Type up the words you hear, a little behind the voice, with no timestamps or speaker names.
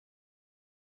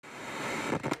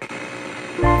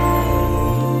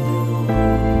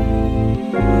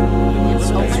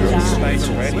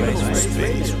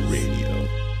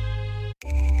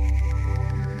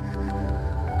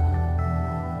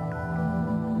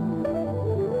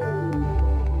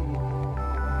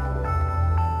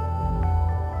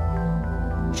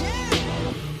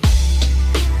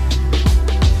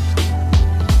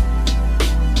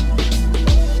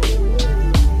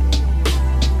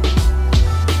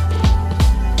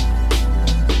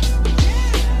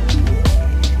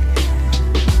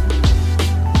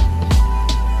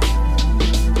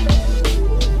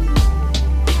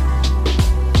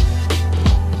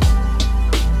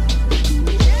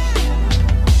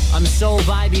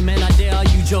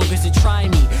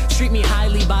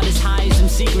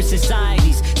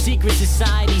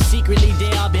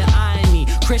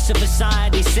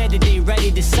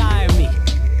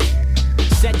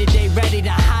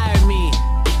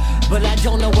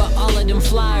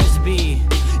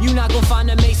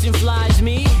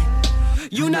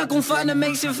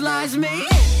Mason flies me.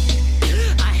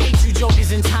 I hate you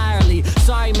jokers entirely.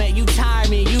 Sorry, mate, you tire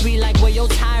me. You be like where your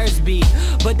tires be.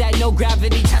 But that no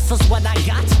gravity test us what I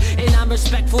got. And I'm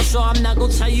respectful, so I'm not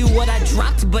gonna tell you what I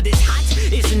dropped. But it's hot,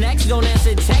 it's next. Don't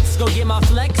answer text, go get my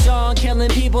flex on. Killing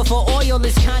people for oil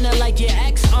is kinda like your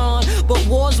ex on. But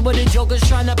wars where the jokers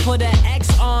trying to put an X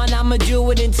on. I'ma do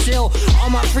it until all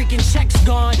my freaking checks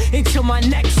gone. Until my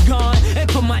neck's gone. And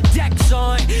put my decks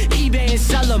on eBay and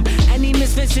sell them. Any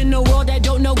misfits in the world that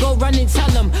don't know, go run and tell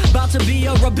them. About to be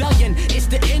a rebellion, it's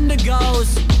the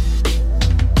indigos.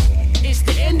 It's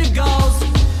the indigos.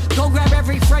 Go grab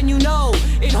every friend you know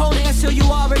and hold hands till you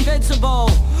are invincible.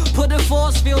 Put a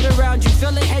force field around you,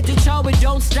 fill it head to toe, and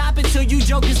don't stop until you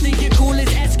jokers think you're cool as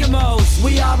Eskimos.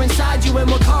 We are inside you and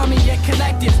we're calm and yet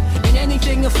collective. And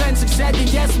anything offensive said, then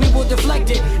yes, we will deflect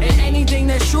it. And anything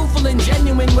that's truthful and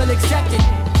genuine, we'll accept it.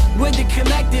 We're the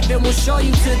collective and we'll show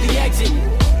you to the exit.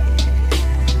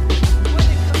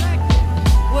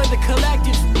 We're the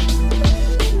collective.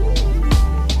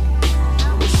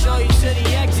 We'll show you to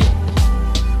the exit.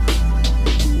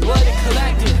 We're the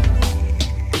collective.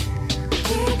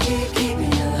 Keep me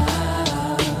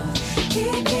alive.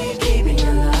 Keep me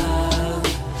alive.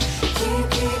 Keep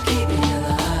me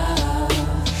alive.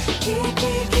 Keep me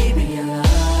alive. Keep me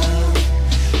alive.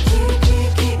 Keep me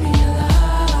alive.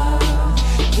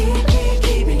 Keep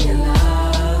me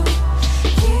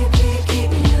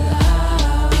alive.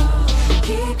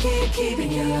 Keep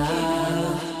me alive.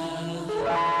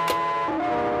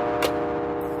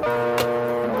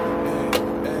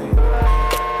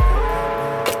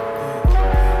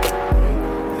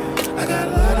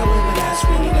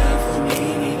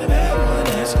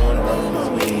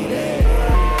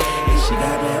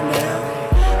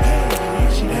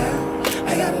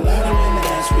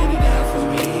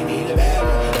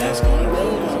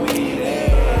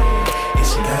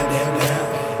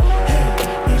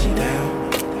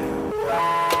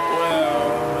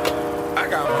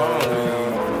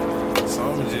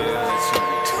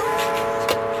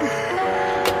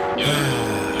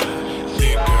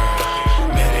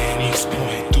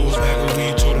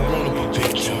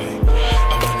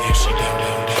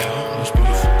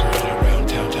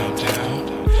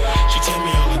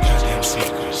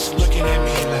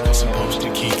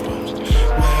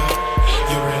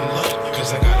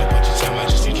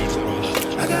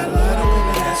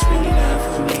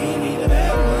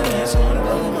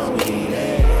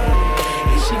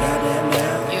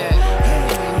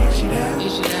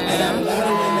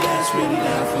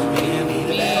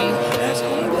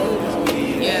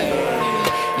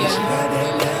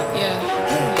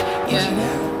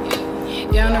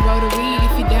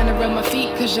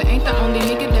 Cause you ain't the only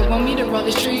nigga that want me to roll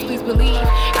the streets, please believe.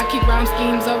 I keep rhyme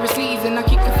schemes overseas and I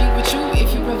keep confused with you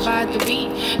if you provide the beat.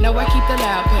 No, I keep the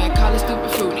loud pack, call it stupid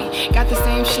fruity. Got the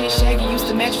same shit Shaggy used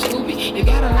to match with Scooby. You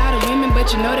got a lot of women,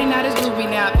 but you know they not as groovy.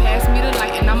 Now pass me the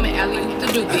light and I'm an alley with the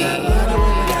doobie. I got a lot of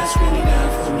women that's really down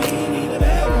for me. Need a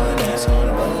bad one that's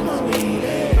gonna roll my weed.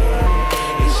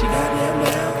 Is she goddamn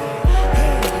down?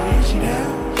 Hey, is she down?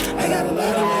 I got a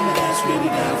lot of women that's really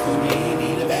down for me.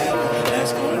 Need a bad one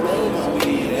that's gonna roll my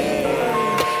weed.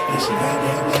 Is she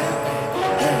goddamn down?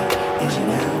 Hey, is she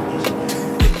down?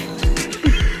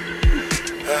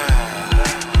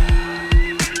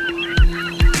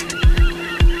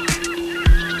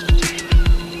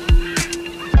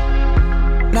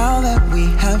 Now that we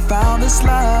have found this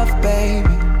love,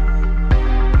 baby,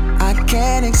 I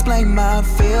can't explain my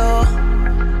feel.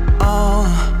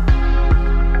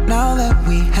 Now that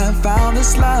we have found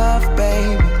this love,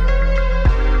 baby,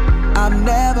 I've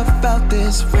never felt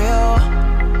this real.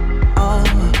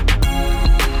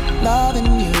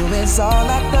 Loving you is all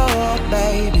I know,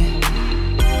 baby.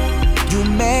 You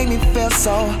make me feel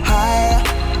so high.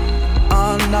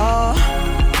 Oh no,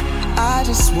 I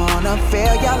just wanna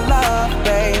feel your love,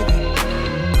 baby.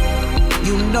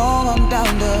 You know I'm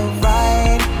down to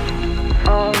ride.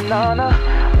 Oh no, no,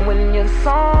 when your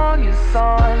song is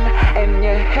on and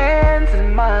your hands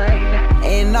in mine,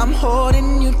 and I'm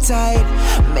holding you tight,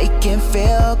 make it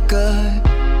feel good.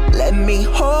 Let me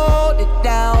hold it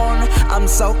down. I'm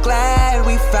so glad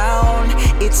we found.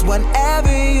 It's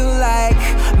whenever you like.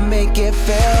 Make it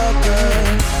feel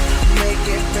good. Make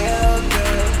it feel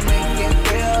good. Make it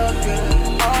feel good.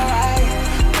 Alright.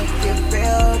 Make it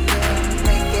feel good.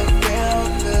 Make it feel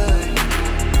good.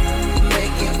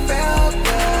 Make it feel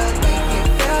good. Make it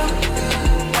feel good.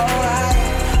 Alright.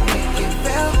 Make it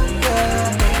feel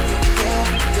good. Make it feel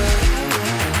good.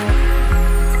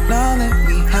 Now that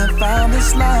we have found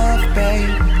this love,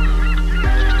 babe,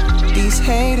 these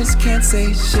haters can't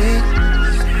say shit.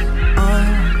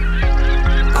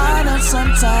 I know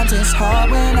sometimes it's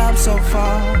hard when I'm so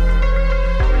far.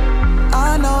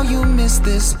 I know you miss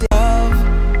this love.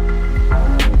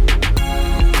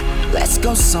 Let's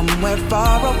go somewhere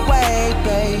far away,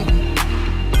 babe,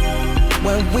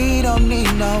 where we don't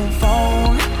need no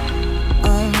phone.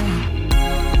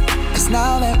 Cause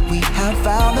now that we have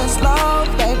found this love,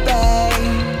 baby,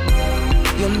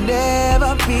 you'll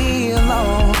never be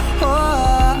alone.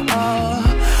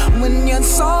 When your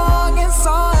song is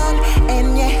on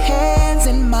and your hands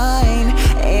in mine,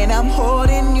 and I'm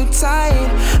holding you tight,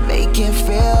 make it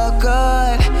feel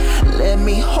good. Let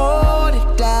me hold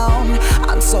it down.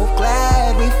 I'm so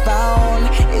glad we found.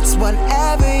 It's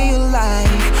whatever you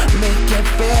like. Make it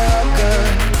feel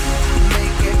good.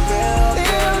 Make it feel good.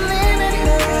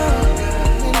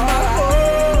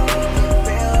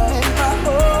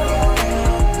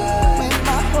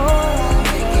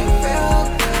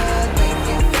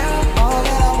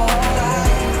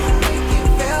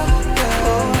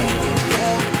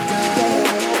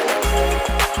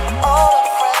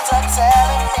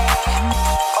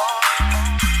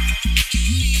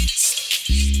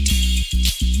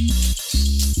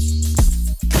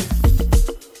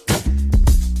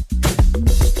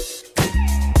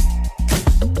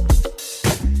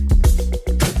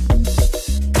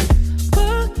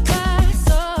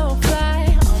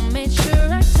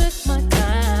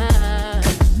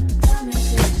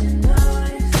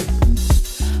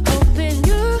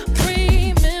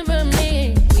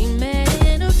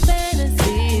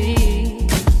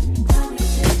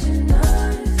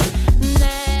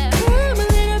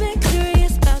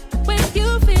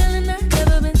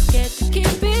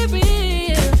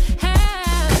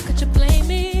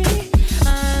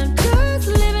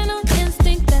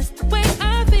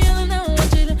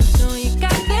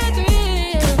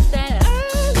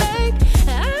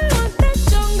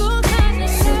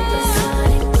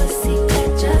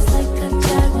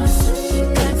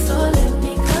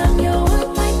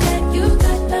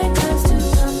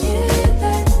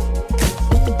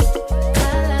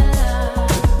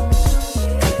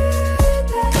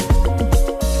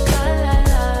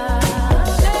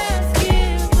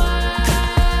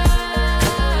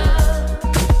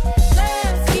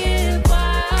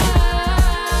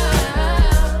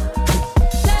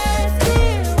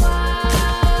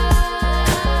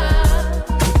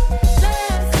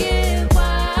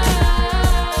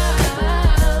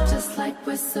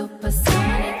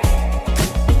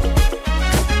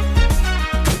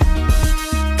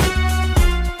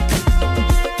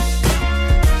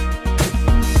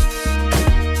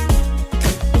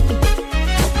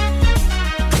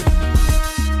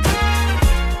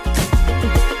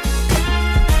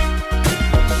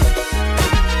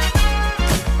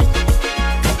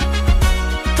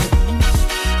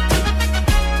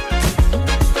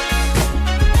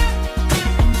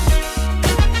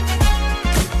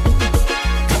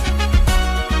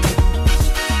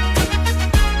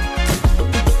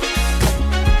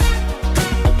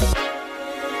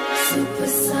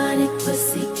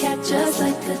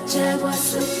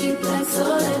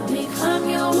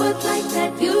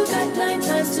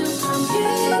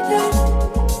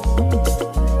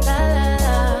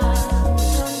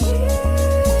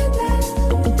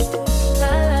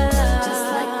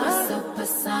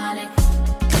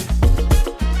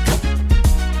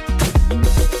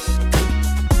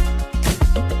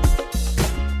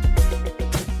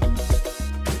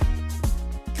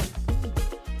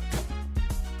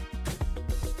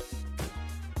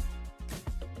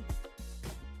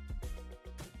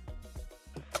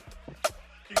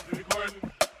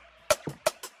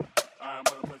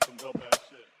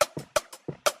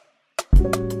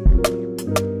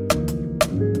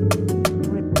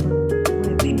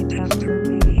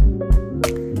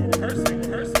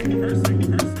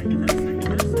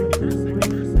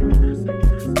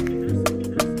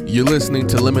 You're listening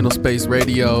to Liminal Space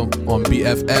Radio on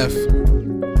BFF.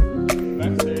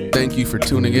 Thank you for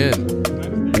tuning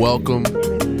in. Welcome.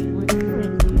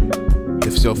 If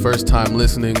it's your first time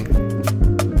listening,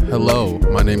 hello,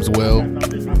 my name's Will.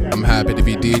 I'm happy to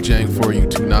be DJing for you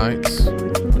tonight.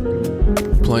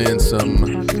 Playing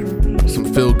some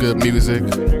feel-good music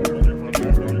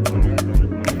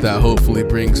that hopefully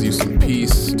brings you some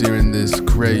peace during this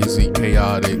crazy,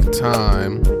 chaotic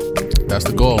time. That's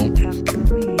the goal.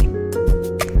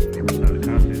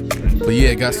 But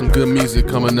yeah, got some good music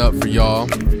coming up for y'all.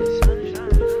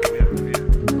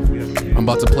 I'm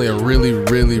about to play a really,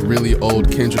 really, really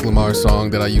old Kendrick Lamar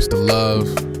song that I used to love.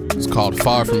 It's called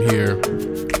Far From Here,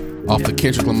 off the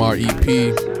Kendrick Lamar EP.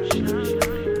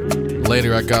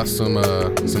 Later I got some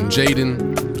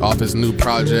Jaden off his new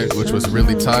project, which was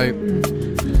really tight.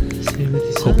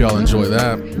 Hope y'all enjoy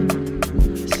that.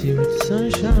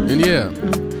 And yeah,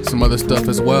 some other stuff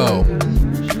as well.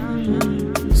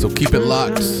 So keep it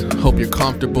locked. Hope you're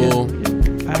comfortable.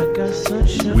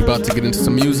 We about to get into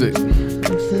some music.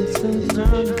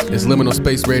 It's Liminal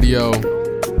Space Radio.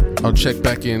 I'll check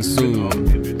back in soon.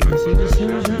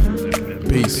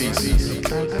 Peace.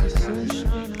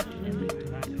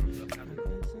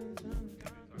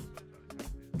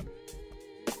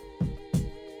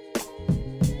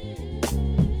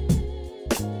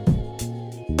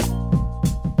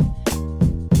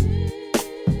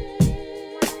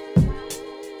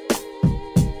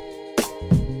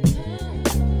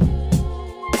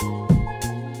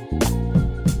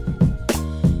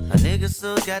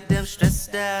 So goddamn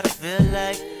stressed out, I feel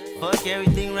like fuck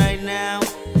everything right now.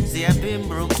 See, I've been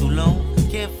broke too long,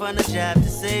 can't find a job to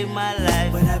save my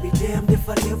life. But I'd be damned if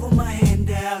I live with my hand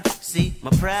out. See,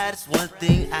 my pride is one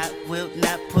thing I will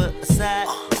not put aside.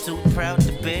 Too proud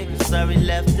to beg, sorry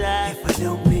left eye. If I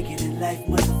don't make it in life,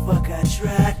 motherfucker, I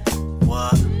tried.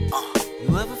 What?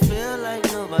 You ever feel like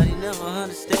nobody never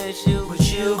understands you but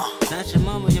you? Not your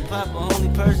mama, your papa, only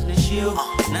person is you.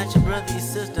 Not your brother, your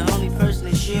sister, only person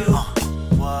is you.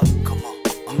 What? Come on.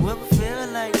 You ever feel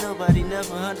like nobody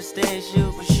never understands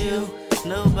you but you?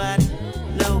 Nobody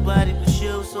but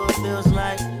you. So it feels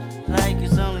like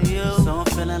it's only you. So I'm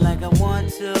feeling like I want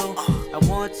to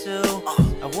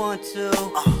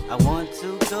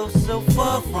go so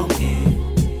far from here.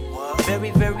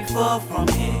 Very, very far from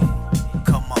here.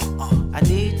 Come on. I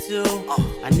need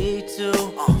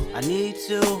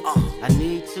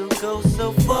to go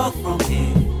so far from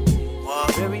here.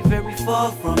 Very, very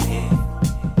far from here.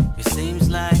 It seems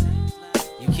like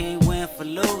you can't win for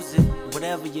losing.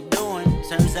 Whatever you're doing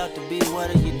turns out to be what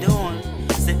are you doing.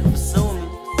 Sick of assuming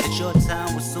that your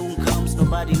time will soon comes.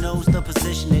 Nobody knows the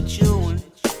position that you're in.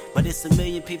 But it's a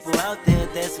million people out there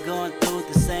that's going through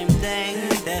the same thing.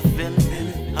 That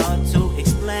feeling hard to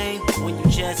explain when you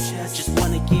just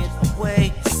wanna get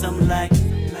away. Something like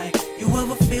you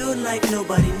ever feel like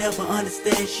nobody never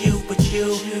understands you but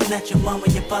you? Not your mama,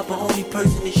 your papa, only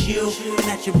person is you.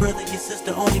 Not your brother, your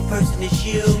sister, only person is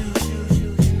you.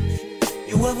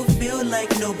 You ever feel like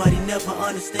nobody never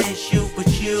understands you but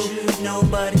you?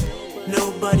 Nobody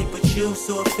but you.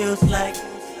 So it feels like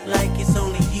it's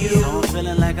only you. So I'm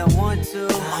feeling like I want to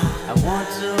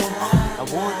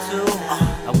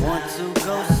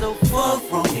go so far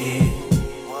from here.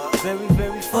 Very,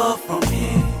 very far from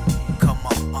here. Come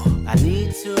on. I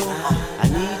need to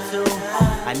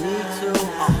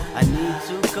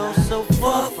go so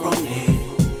far from here.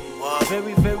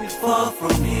 Very, very far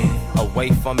from here. Away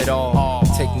from it all,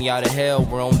 take me out of hell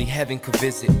where only heaven could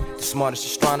visit. The smartest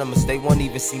astronomers, they won't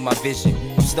even see my vision.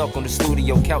 I'm stuck on the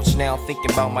studio couch now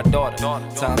thinking about my daughter.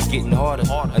 Time's getting harder,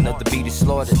 another beat is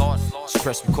slaughtered. Just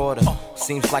press recorder,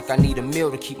 seems like I need a meal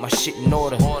to keep my shit in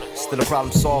order. Still a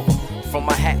problem solver, from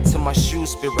my hat to my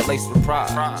shoes, spirit laced with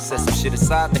pride. Set some shit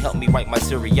aside to help me write my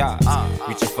teary eyes.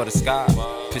 Reaching for the sky,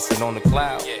 pissing on the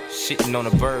cloud, shitting on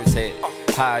a bird's head.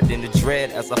 Hide in the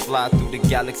dread as I fly through the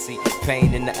galaxy.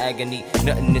 Pain and the agony,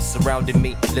 nothing is surrounding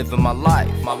me. Living my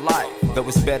life. Though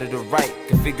it's better to write.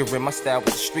 Configuring my style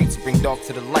with the streets, bring dark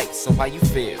to the light. So how you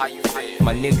feel?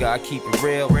 My nigga, I keep it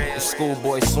real. The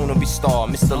schoolboy soon will be star,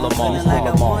 Mr. Lamar.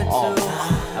 I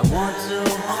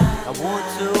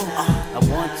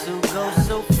want to go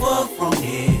so far from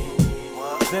here.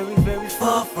 Very, very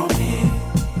far from here.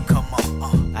 Come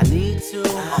on. I need to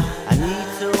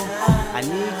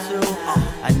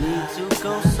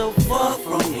go so far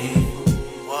from here.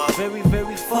 Very,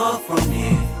 very far from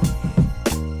here.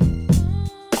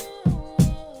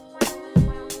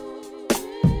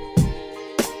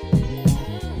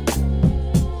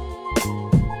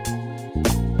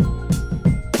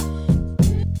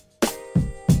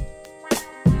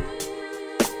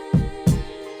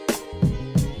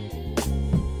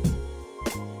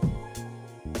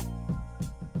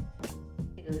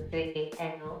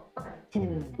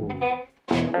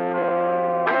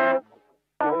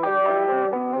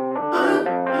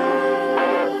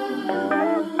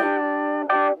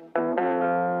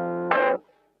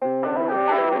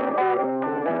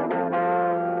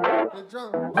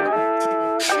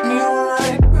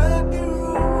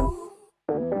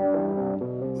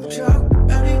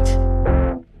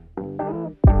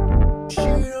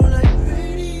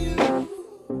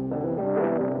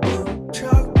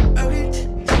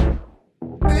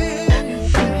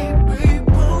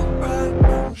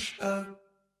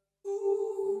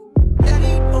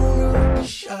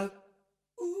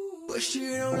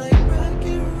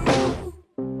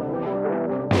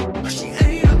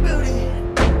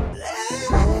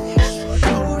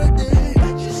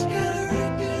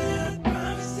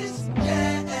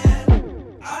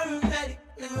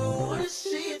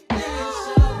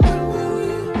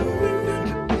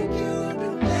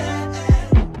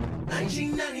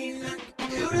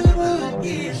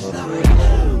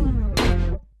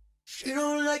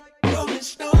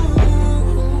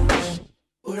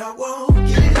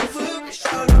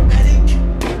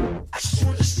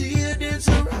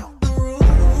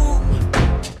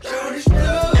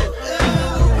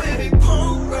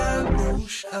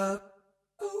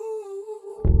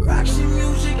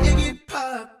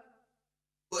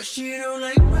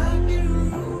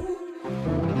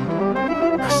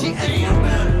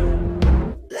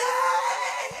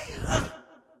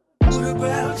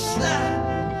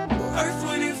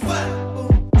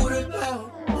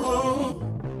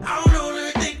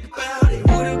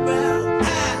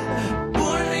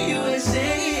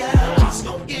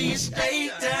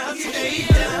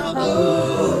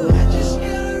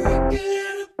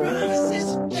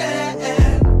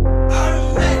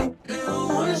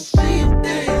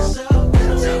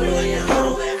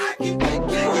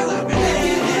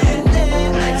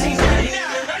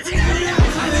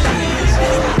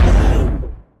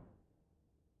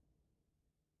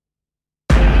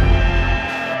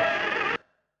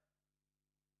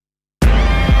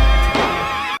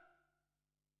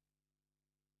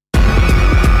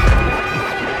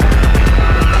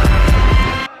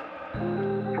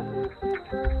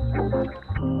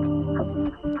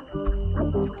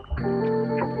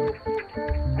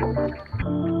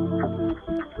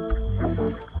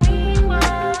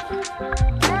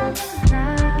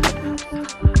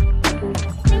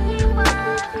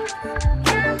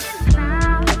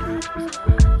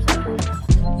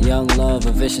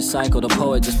 Cycle. The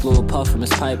poet just blew a puff from his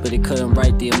pipe, but he couldn't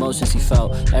write the emotions he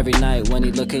felt every night when he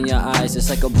look in your eyes. It's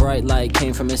like a bright light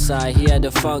came from inside. He had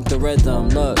to funk the rhythm.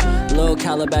 Look, little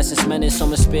Calabasas menace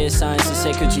on my spirit science and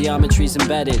sacred geometry's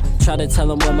embedded. Try to tell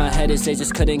them where my head is, they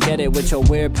just couldn't get it. With your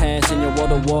weird pants and your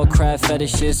World of Warcraft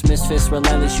fetishes, misfits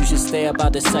relentless. You should stay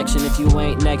about this section if you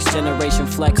ain't next generation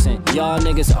flexing. Y'all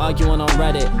niggas arguing on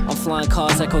Reddit. I'm flying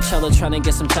cars at Coachella trying to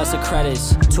get some Tesla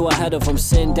credits. Two ahead of them,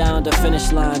 sitting down the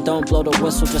finish line. Don't blow the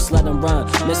whistle, just let them run.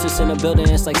 Mistress in the building,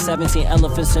 it's like 17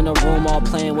 elephants in a room all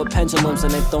playing with pendulums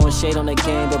and they throwing shade on the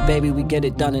game, but baby, we get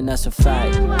it done and that's a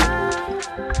fact.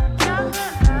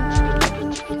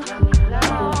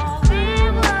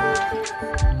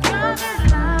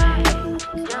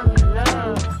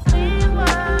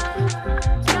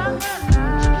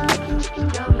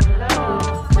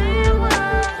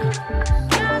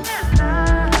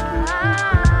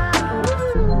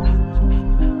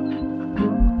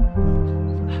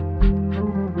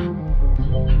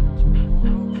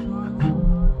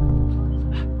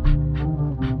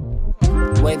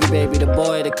 Baby, the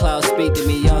boy, the clouds speak to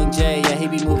me, young Jay. Yeah, he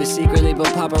be moving secretly, but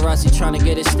paparazzi trying to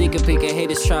get a sneaker peek. And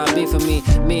haters trying to be for me.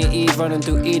 Me and Eve running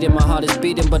through Eden. My heart is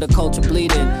beating, but the culture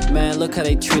bleeding. Man, look how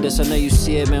they treat us. I know you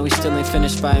see it, man. We still ain't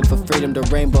finished fighting for freedom. The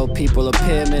rainbow people, a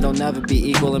pyramid will never be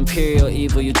equal. Imperial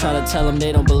evil. You try to tell them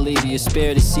they don't believe you. Your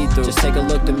spirit is see-through. Just take a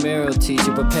look, the mirror will teach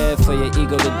you. Prepare for your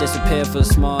ego to disappear for a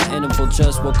small interval.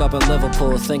 Just woke up in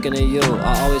Liverpool thinking of you.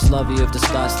 I always love you if the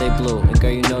sky stay blue. And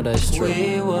girl, you know that's true.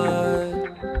 We were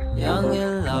young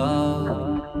in love.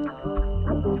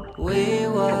 We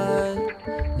were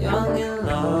young in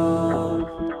love.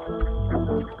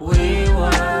 We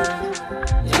were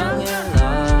young in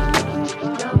love.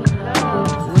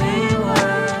 We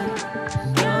were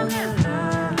young in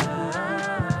love.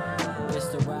 It's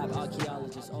the rap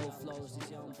archaeologist, old flows,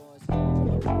 these young boys.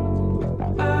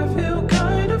 I feel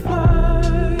kind of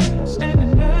fly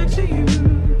standing next to you.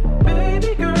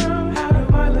 Baby girl, how do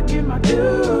I look in my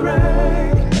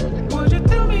do-rag? Would you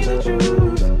tell me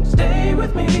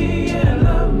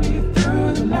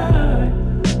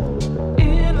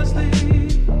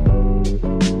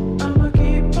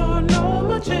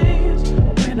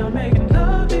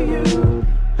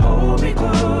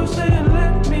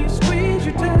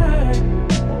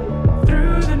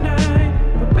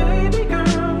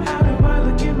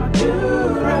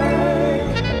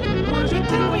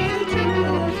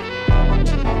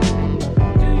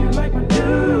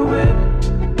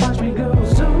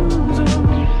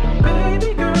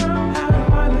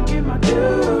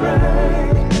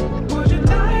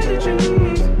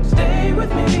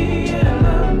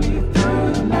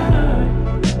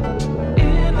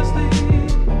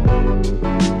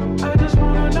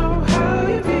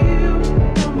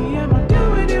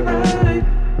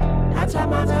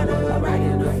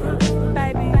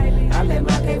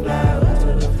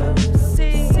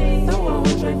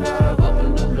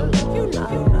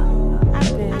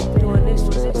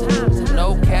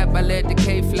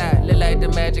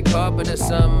carpet or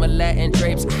some Latin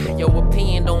drapes. Your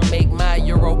opinion don't make my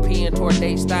European tour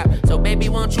date stop. So baby,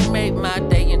 won't you make my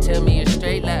day and tell me a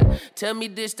straight lie? Tell me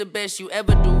this the best you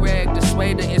ever do, rag the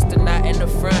swader, it's the knot in the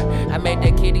front. I made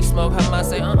that kitty smoke, her mom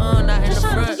say, not in the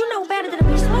front. You know better than to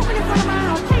be smoking in front of my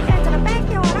house. Take that to the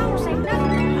backyard, I don't say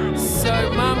nothing. Sorry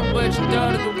mama, but your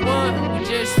daughter the one. We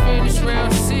just finished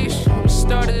round 6, we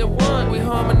started at 1. We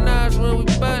harmonize when we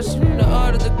bust, the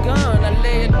art of the gun. I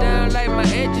lay it down like my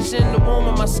edges in the womb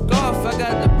of my scarf. I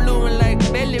got the blue and like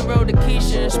belly roll the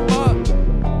Keisha and Spark.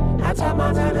 I tie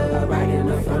my daughter right in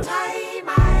the front.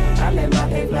 I let my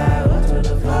cake fly up to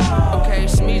the floor. Okay,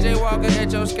 Smeeze Walker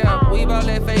at your scalp. We've all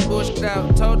that fake bullshit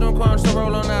out. Told them quants to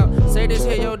roll on out. Say this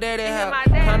here your daddy house.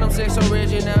 Condom sex so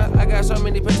rigid now. I got so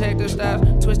many protective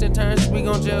styles. Twist and turns, we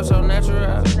gon' gel so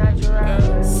natural.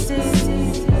 See,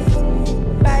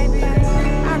 baby,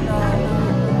 I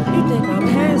know. You think I'm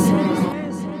handsome?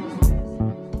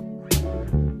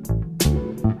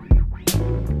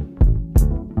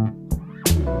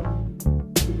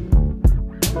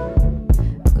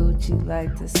 Gucci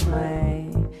like to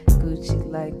swing,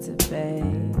 Gucci like to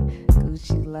bang,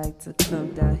 Gucci like to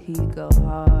come down, he go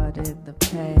hard in the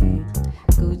paint.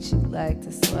 Gucci like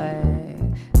to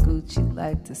swing, Gucci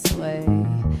like to sway,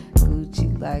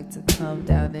 Gucci like to come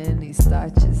down in these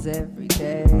starches every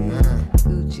day.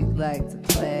 Gucci like to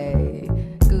play,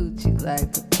 Gucci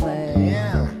like to play,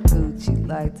 Gucci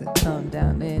like to come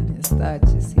down in his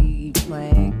starches, he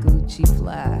playing Gucci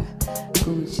fly,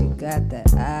 Gucci got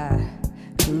that eye.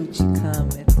 Gucci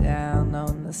coming down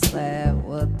on the slab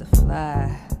with the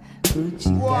fly.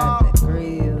 Gucci got that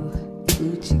grill.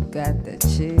 Gucci got that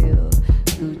chill.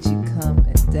 Gucci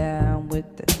coming down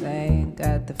with the thing,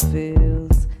 got the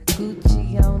feels.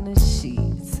 Gucci on the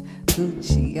sheets.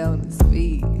 Gucci on his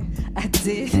feet. I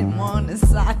didn't want a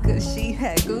sock 'cause she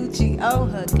had Gucci on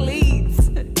her cleats.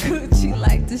 Gucci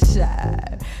like to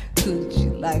shine.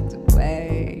 Gucci like to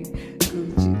bang.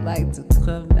 Gucci like to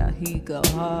come down, he go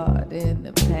hard in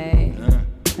the pain,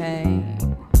 pain.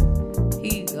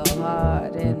 He go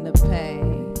hard in the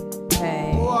pain,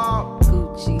 pain.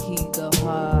 Gucci, he go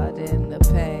hard in the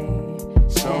pain.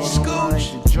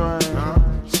 Scooch the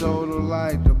drain, solo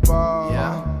like the ball,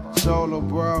 solo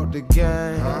brought the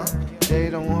game. They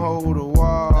don't hold the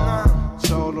wall,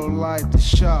 solo like the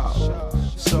shop,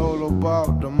 solo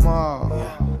bought the mall,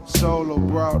 solo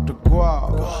brought the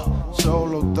guap,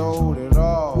 solo throwed it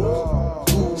all.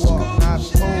 Ooh, not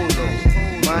polo,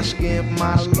 my skin,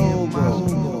 my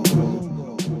logo.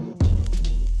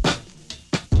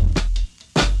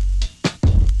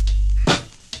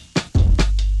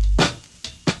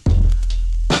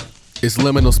 It's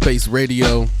Liminal Space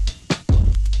Radio.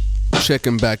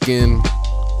 Checking back in.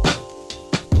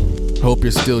 Hope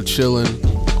you're still chilling.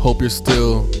 Hope you're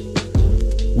still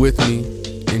with me,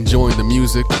 enjoying the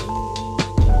music.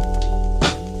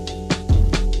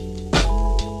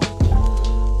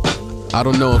 I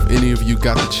don't know if any of you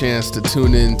got the chance to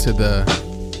tune in to the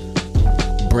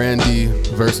Brandy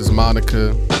versus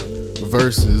Monica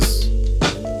versus.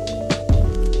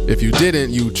 If you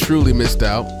didn't, you truly missed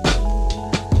out.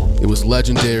 It was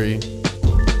legendary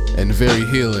and very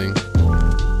healing.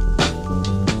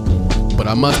 But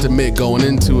I must admit, going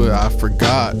into it, I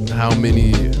forgot how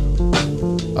many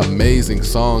amazing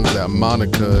songs that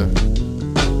Monica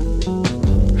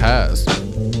has.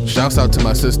 Shouts out to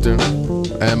my sister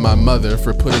and my mother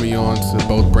for putting me on to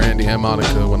both Brandy and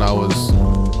Monica when I was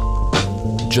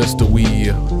just a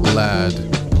wee lad.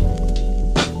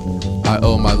 I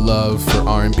owe my love for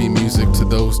R&B music to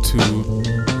those two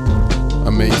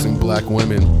amazing black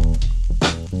women.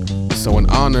 So in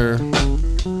honor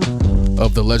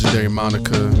of the legendary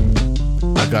Monica,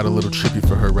 I got a little trippy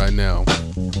for her right now.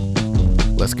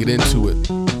 Let's get into it.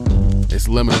 It's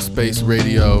Liminal Space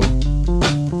Radio.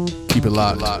 Keep it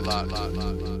locked.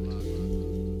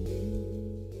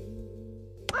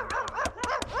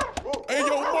 Hey,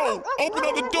 yo, Mo, open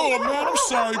up the door, man. I'm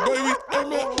sorry, baby. Hey,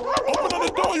 man, open up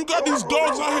the door. You got these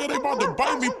dogs out here. They about to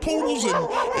bite me, poodles and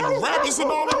rabbits and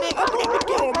all that, man. Open up the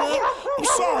door, man. I'm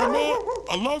sorry, man.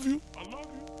 I love you.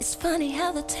 It's funny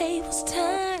how the tables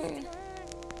turn,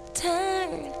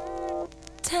 turn,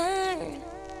 turn,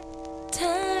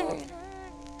 turn.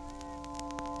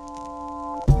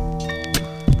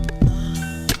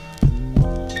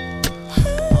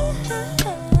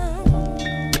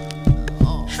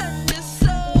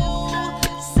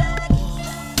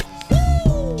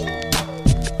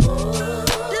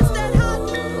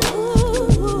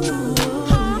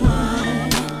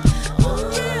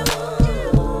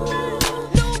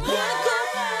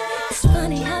 It's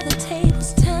funny how the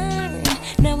tables turn.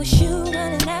 Now it's you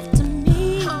running after me.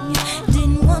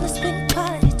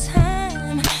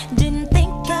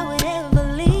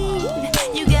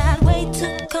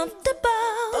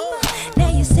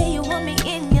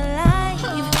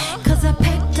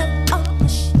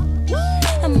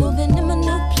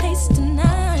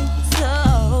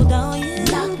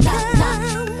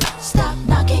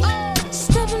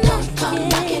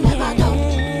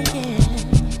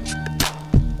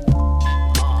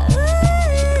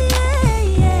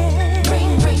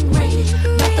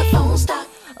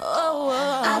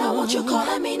 Don't you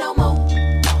call me no more.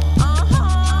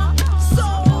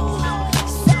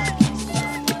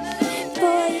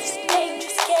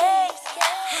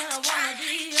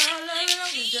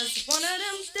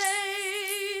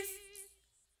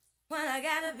 When I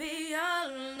gotta be all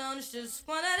alone, it's just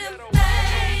one of them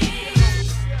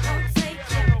days. Don't take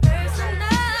it personal.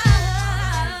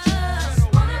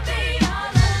 Just wanna be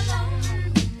all alone.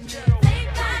 Think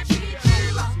I treat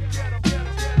you wrong.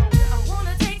 I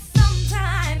wanna take some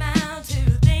time out to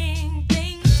think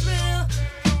things through.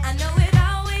 I know it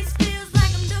always feels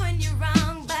like I'm doing you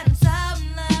wrong, but I'm so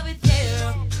in love with you.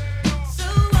 So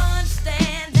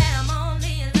understand that I'm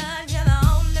only in love, you're the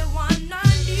only one I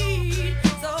need.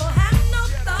 So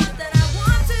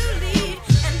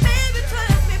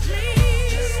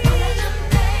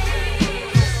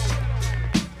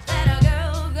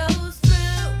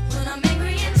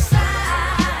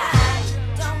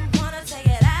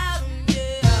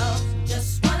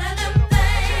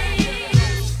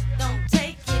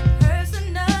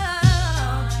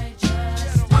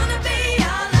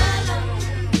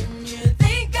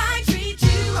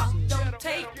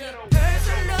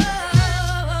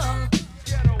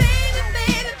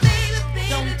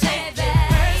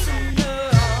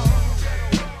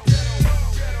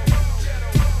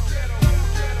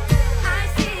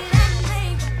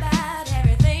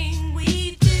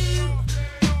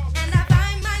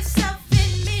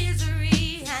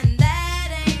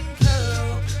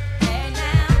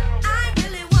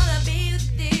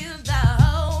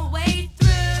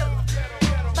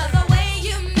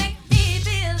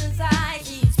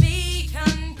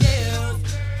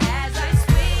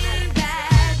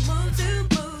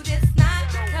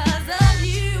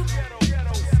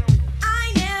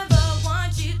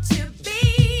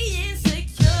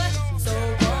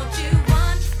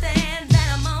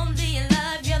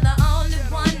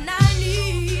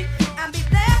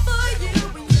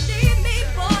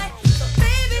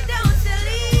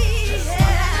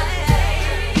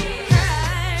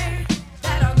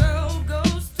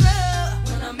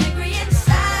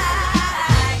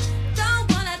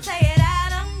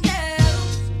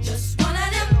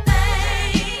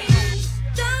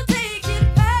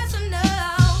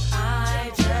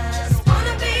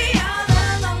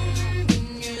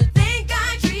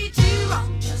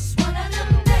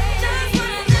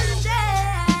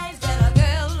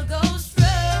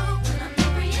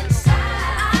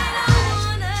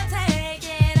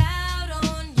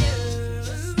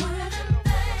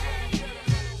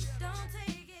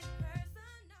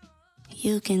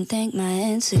You can thank my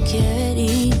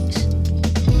insecurities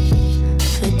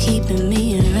for keeping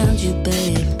me around you,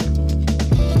 babe.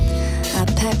 I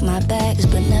pack my bags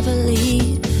but never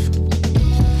leave,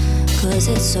 'cause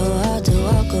it's so hard to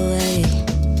walk away.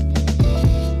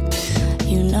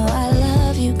 You know I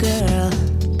love you, girl,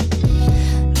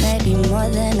 maybe more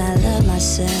than I love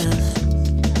myself.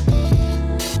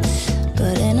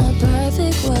 But in a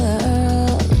perfect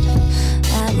world,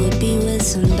 I would be with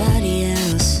somebody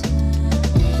else.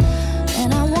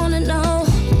 And I wanna know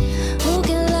who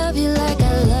can love you like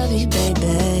I love you,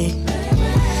 baby.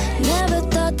 Never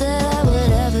thought that I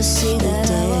would ever see the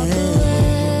day.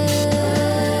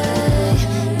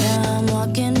 Now I'm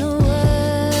walking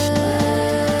away.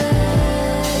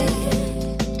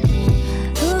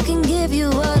 Who can give you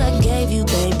what I gave you,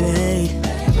 baby?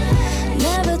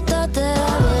 Never thought that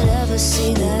I would ever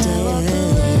see the day.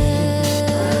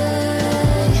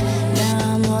 Now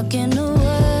I'm walking away.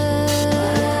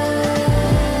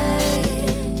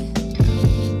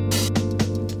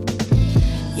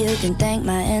 You can thank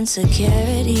my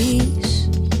insecurities.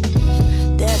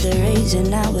 They're the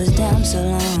reason I was down so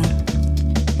long.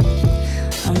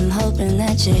 I'm hoping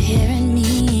that you're hearing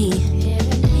me.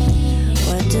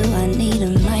 Or do I need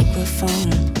a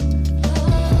microphone?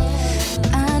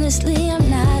 Honestly, I'm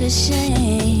not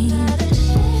ashamed.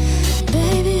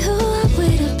 Baby, who are we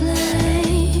to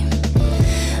blame?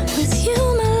 With you,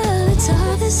 my love, it's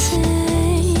all the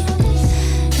same.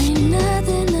 Ain't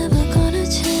nothing ever gonna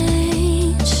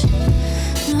change.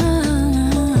 No.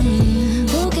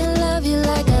 Who can love you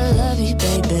like I love you,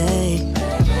 baby?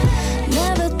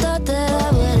 Never thought that I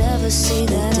would ever see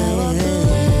the day.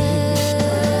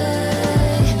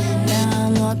 Now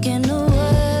I'm walking away.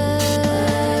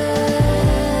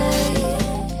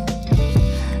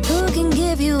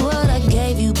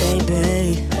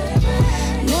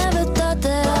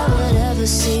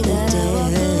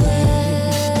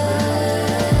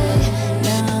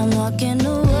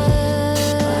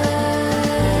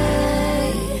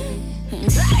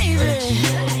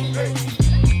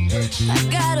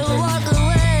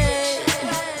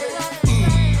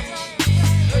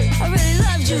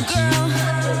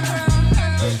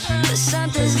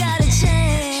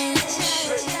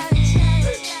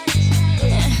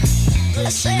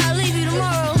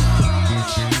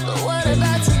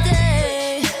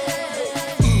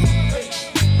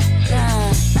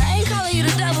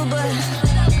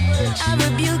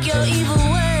 your evil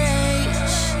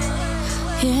ways.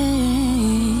 Yeah.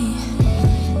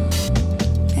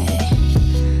 Hey.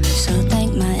 So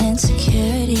thank my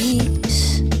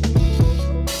insecurities.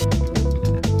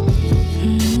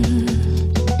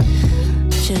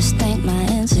 Just thank my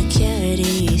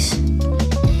insecurities.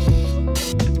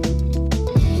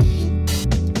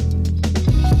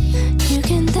 You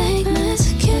can thank my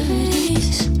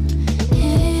insecurities.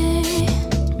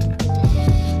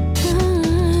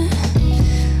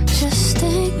 Just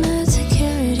thank my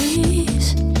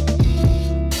insecurities.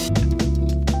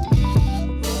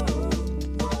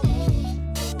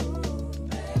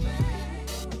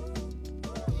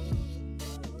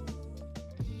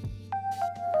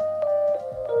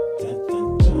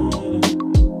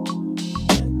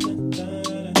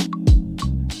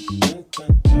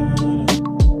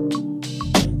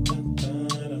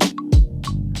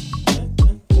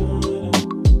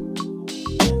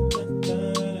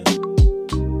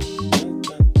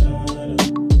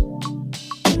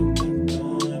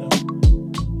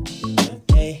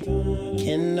 Hey,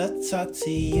 can I talk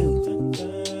to you?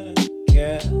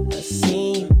 Girl, I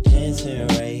seen you dancing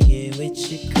right here with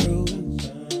your crew.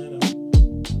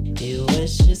 It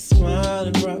was your smile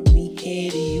that brought me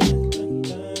here to you.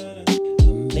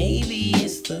 Or maybe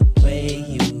it's the way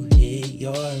you hit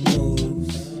your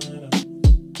moves.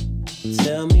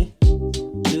 Tell me,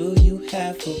 do you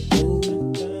have a boo?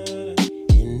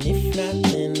 And if not,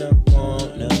 then I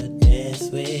wanna dance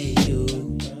with you.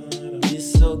 You're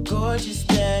so gorgeous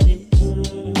that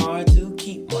it's hard to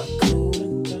keep my cool.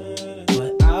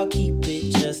 But I'll keep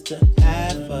it just to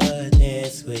have a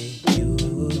dance with you.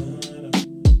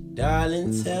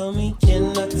 Darling, tell me,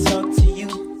 can I talk to you?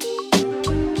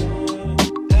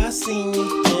 I seen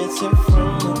you dancing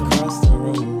from across the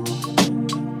room.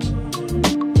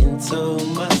 And told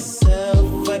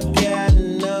myself I gotta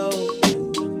know you.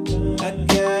 I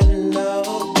gotta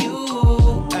know you.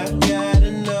 I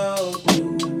gotta know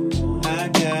you. I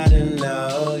gotta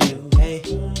know you. Hey,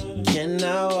 can I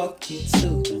walk you to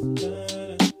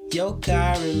your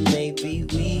car and maybe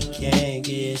we can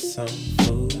get some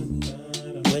food?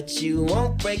 But you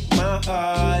won't break my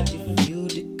heart if you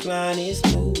decline, it's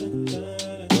cool.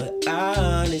 But I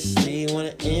honestly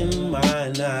wanna end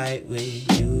my night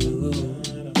with you.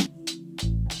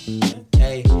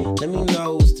 Hey, let me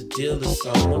know what's the deal or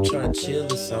something. I'm trying to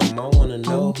chill or something. I wanna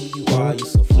know who you are, you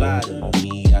so fly to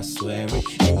me, I swear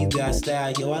it. And you got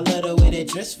style, yo, I love the way that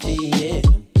dress fit, yeah.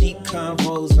 Deep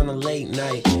convos on a late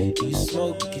night. If you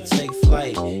smoke, you can take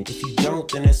flight. If you don't,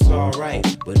 then it's alright.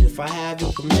 But if I have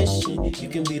your permission, you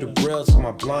can be the braille to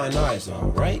my blind eyes,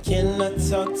 alright? Can I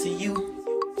talk to you?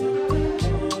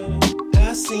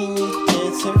 I seen you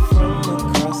dancing from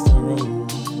across the room.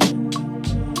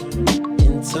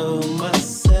 And told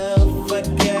myself I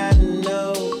gotta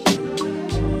know you.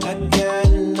 I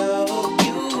gotta know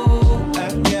you. I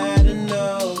gotta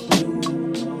know you.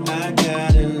 I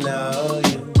gotta know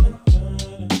you.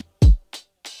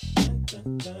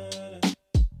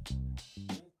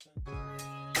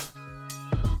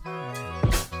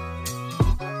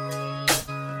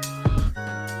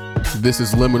 This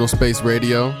is Liminal Space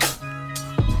Radio.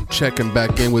 Checking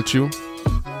back in with you.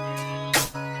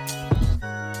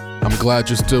 I'm glad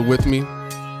you're still with me.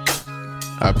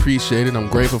 I appreciate it. I'm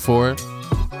grateful for it.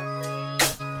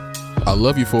 I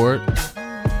love you for it.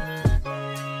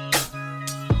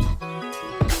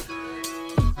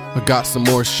 I got some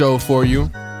more show for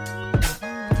you.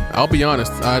 I'll be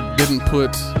honest, I didn't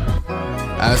put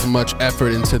as much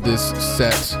effort into this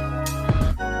set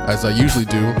as I usually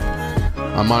do.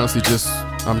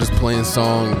 I'm just playing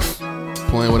songs,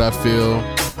 playing what I feel,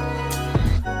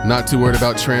 not too worried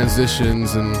about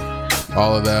transitions and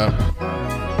all of that.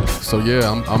 So yeah,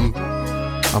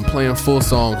 I'm playing full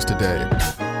songs today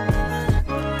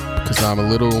because I'm a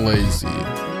little lazy.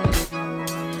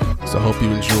 So I hope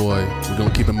you enjoy. We're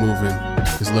gonna keep it moving.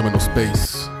 It's Liminal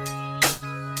Space.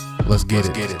 Let's get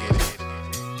it.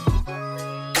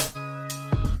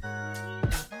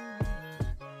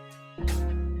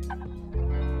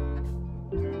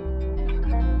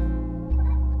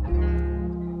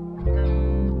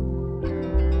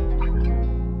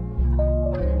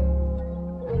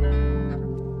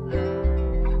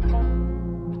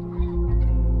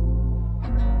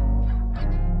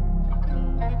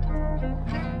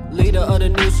 Leader of the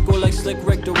new school like Slick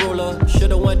Rick the ruler.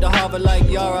 Shoulda went to Harvard like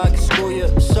Yara, I can school ya.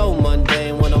 So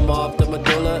mundane when I'm off the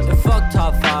medulla. And fuck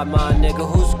top 5, my nigga,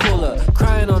 who's cooler?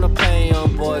 Crying on a plane,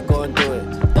 young boy, going through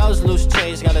it. That was loose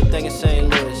change, got a thing in St.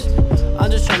 Louis. I'm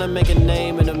just trying to make a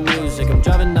name in the music. I'm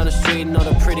driving down the street and all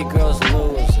the pretty girls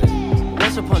losing.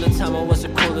 Once upon a time I was the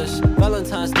coolest.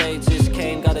 Valentine's Day just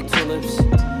came, got the tulips.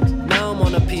 Now I'm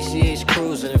on a PC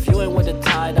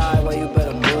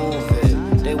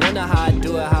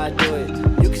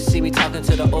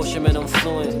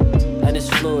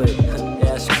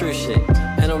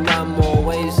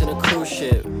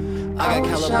I got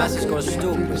Calabasas going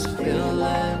stupid.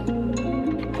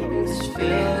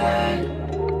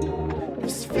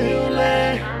 This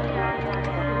feeling.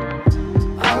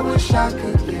 I wish I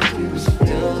could give you this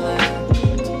feeling.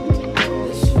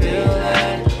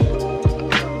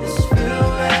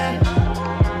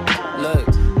 Look,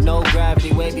 no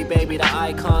gravity, wavy baby, the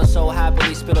icon. So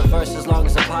happily spit a verse as long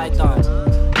as a python.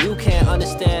 You can't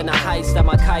understand the heights that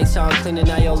my kite's on. Cleaning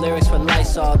out your lyrics with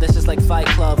Lysol. This is like Fight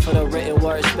Club for the written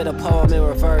word. Spit a poem in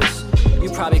reverse. You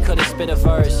probably couldn't spit a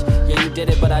verse. Yeah, you did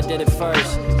it, but I did it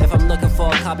first. If I'm looking for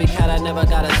a copycat, I never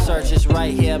gotta search. It's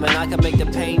right here, man. I can make the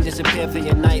pain disappear for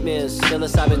your nightmares.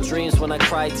 Psilocybin dreams when I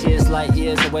cry tears, light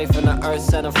years away from the earth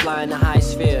center, flying the high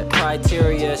sphere.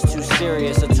 Criteria is too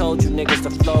serious. I told you niggas the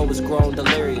flow was grown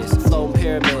delirious. Flown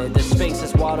pyramid, the Sphinx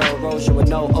is water erosion with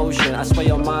no ocean. I swear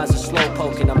your mind's a slow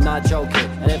poking, I'm not joking.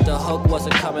 And if the hook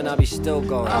wasn't coming, I'd be still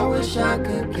going. I wish I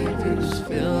could give you this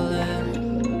feeling.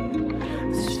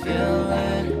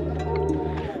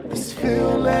 This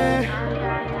feeling.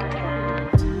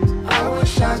 I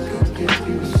wish I could give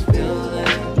you this feeling.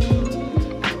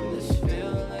 This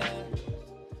feeling.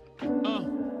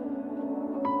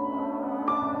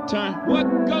 Turn. What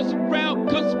goes around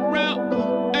comes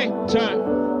around. Hey, turn.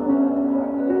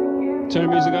 Turn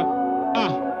the music up.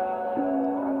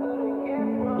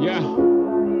 Yeah.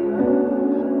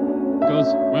 Goes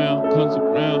around, comes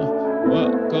around.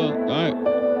 What goes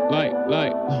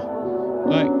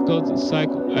like goes a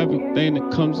cycle. Everything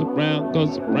that comes around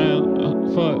goes around.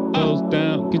 Before it goes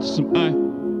down, get you some eye.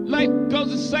 Life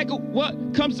goes a cycle. What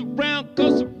comes around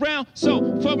goes around. So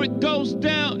before it goes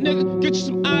down, nigga, get you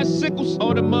some icicles.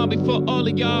 Order mom before all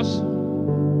of y'all's.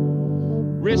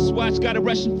 Wristwatch got a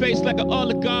Russian face like an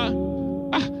oligarch.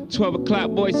 12 o'clock,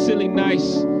 boy, silly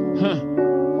nice.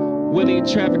 Willie in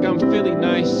traffic, I'm Philly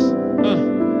nice.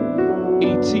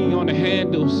 E.T. on the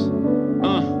handles.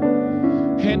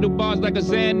 Handlebars like a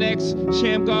Xanax.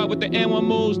 Sham guard with the N1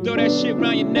 moves. Throw that shit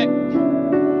around your neck.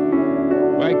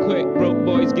 Right quick, broke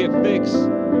boys get fixed.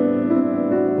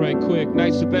 Right quick,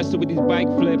 nice Sylvester with these bike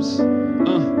flips.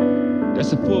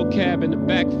 That's a full cab and a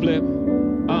backflip.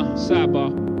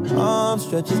 Sidebar. Arms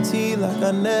stretch your T like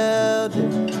I nailed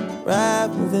it.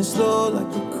 Rap moving slow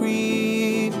like a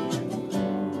creep.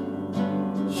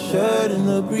 Shirt in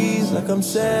the breeze like I'm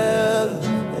sailing.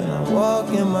 And I walk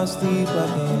in my sleep, I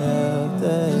can't help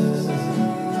this.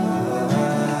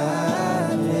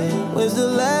 When's the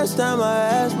last time I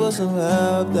asked for some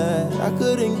help that I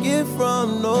couldn't get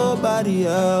from nobody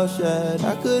else yet?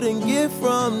 I couldn't get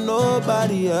from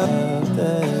nobody else.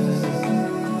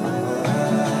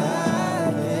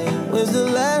 When's the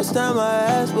last time I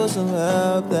asked for some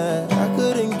help that I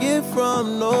couldn't get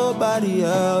from nobody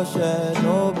else yet?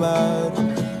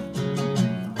 Nobody.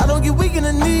 I don't get weak in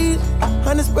the knees.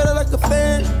 Honey spread out like a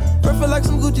fan. Perfect like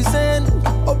some Gucci sandals.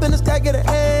 Open the sky, get a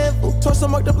handful. Torso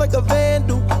marked up like a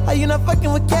vandal. How you not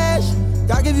fucking with cash?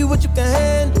 God give you what you can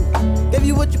handle. Give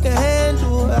you what you can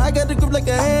handle. I got the grip like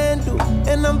a handle.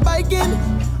 And I'm biking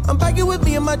with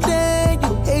me and my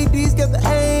Daniel. AD's got the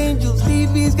angels.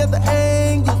 TV's got the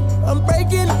angels. I'm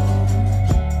breaking.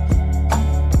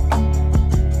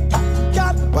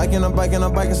 I'm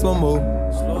biking slow-mo.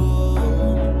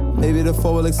 Maybe the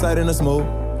four will excite in a smoke.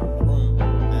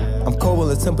 I'm cold when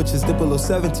the temperatures dip below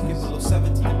 70.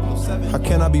 How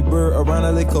can I be bird around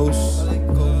LA coast?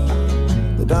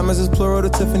 The diamonds is plural, the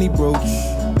Tiffany brooch.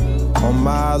 On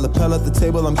my lapel at the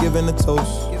table, I'm giving a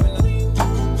toast.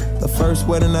 The first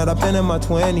wedding that I've been in my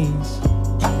 20s.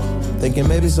 Thinking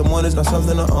maybe someone is not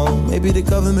something to own. Maybe the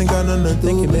government got nothing to do.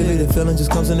 Thinking maybe the feeling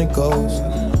just comes and it goes.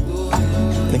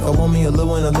 Think I want me a little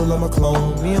one, I look like my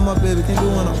clone. Me and my baby can do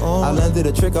on our own. I landed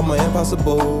a trick on my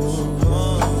impossible.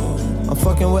 I'm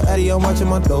fucking with Eddie, I'm watching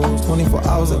my doors. 24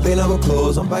 hours like they never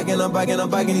close. I'm biking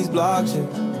these blocks, yeah.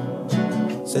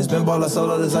 Since been ball, I sold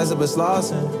all this ice, I've been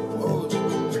slossing.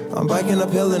 I'm biking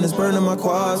uphill and it's burning my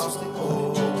quads.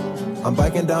 I'm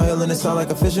biking downhill and it sound like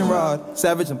a fishing rod.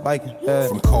 Savage, I'm biking, yeah.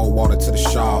 From cold water to the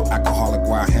shawl, alcoholic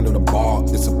where I handle the ball.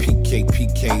 It's a PK,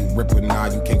 ripper, nah,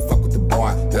 you can't fuck with the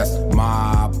boy. That's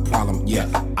my problem, yeah.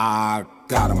 I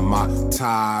got a my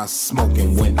tie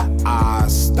smoking when I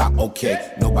stop,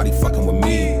 okay. Nobody fucking with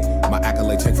me. My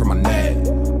accolades take from my neck.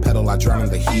 Pedal, I drown in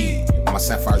the heat. My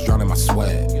sapphires drown in my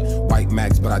sweat. White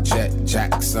max, but I jet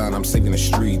Jackson. I'm saving the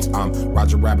streets. I'm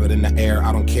Roger Rabbit in the air.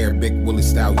 I don't care. Big Willie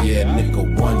style, yeah.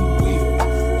 Nigga, one wheel,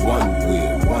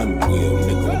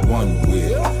 nigga, one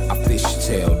wheel. I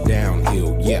fishtail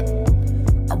downhill, yeah.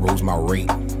 I rose my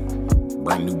rate.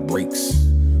 Brand new brakes.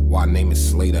 Why name it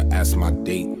Slater? Ask my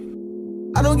date.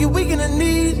 I don't get weak in the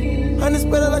knees. Honey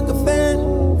spread out like a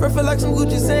fan. Perfect like some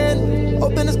Gucci sand.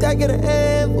 Open the sky, get an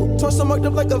anvil. Torso marked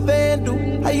up like a vandal.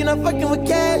 How you not fucking with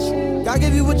cash? God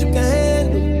gave you what you can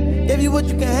handle. Gave you what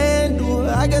you can handle.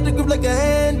 I got the grip like a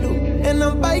handle. And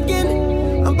I'm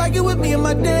biking with me and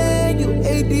my Daniel.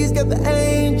 AD's got the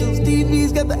angels.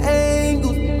 TV's got the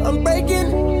angles. I'm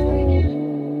breaking.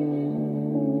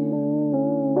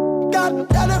 Got it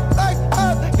back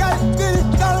up. Got it, get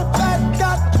it, got it back.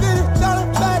 Got it, get it, got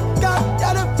it back.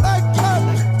 Got it back up.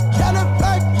 Got it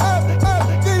back up.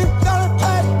 Get it, got it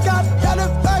back. Got it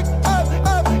back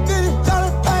up. Get it, got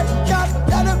it back.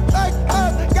 Got it back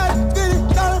up. Got it, get it,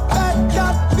 got it back.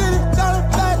 Got it, got it back.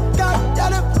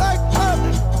 Got it back up.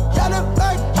 Got it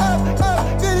back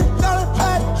up. Get it, got it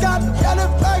back. Got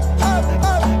it back up.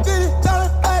 Get it, got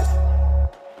it back.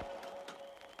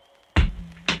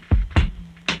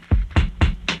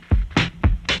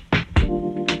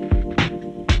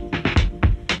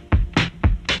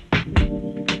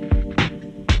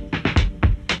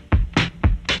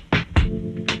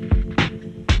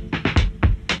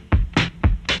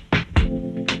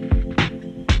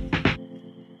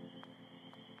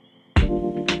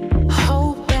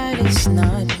 Hope that it's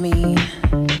not me.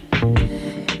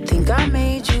 Think I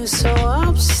made you so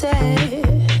upset.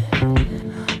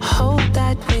 Hope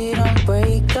that we don't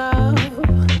break up.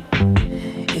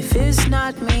 If it's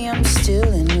not me, I'm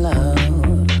still in love.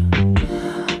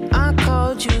 I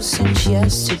called you since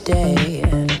yesterday.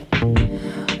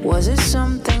 Was it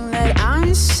something that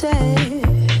I said?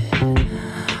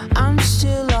 I'm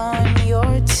still on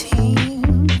your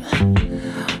team.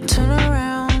 Turn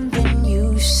around, then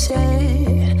you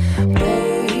say,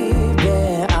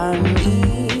 baby, I'm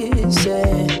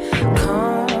easy.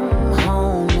 Come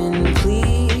home and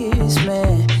please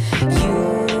me.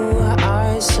 You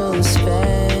are so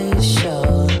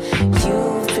special.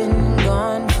 You've been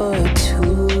gone for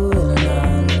too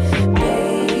long.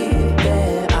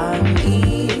 Baby, I'm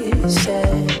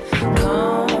easy.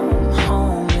 Come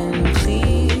home and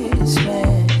please me.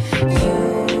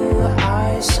 You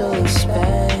are so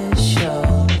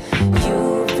special.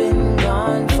 You've been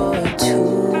gone for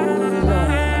too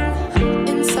long.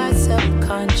 Inside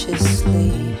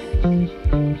subconsciously,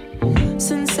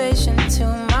 sensation to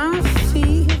my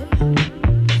feet.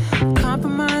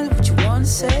 Compromise what you wanna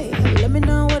say. Let me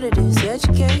know what it is that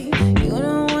you gave. You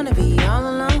don't wanna be all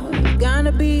alone. You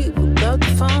gotta be without the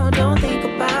phone. Don't think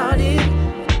about it.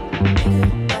 Think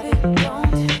about it,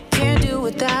 don't. Can't do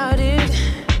without it.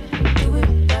 Do it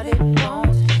without it,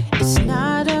 won't. It's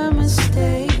not a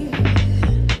mistake.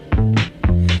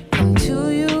 Come to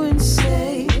you and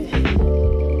say,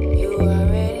 you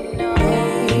already know.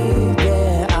 Baby,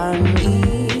 I'm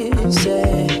easy.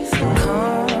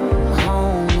 Come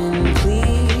home and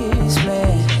please me.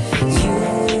 You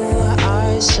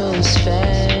are so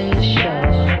special.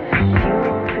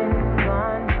 You've been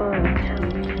gone for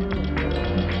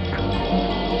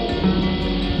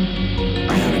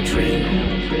I had a dream.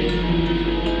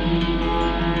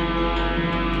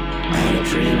 I had a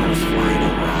dream I was flying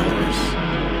over all of us.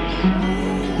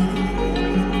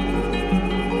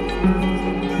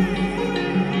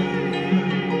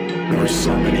 There were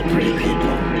so many pretty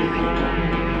people.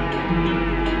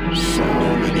 So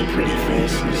many pretty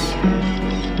faces.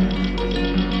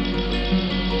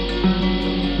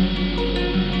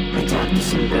 I talked to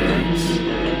some birds.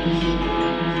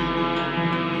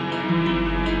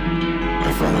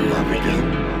 I fell in love again.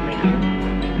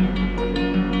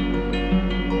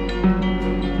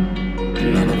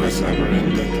 And none of us ever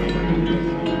ended.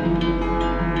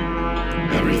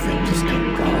 Everything just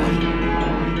kept going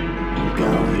and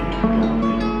going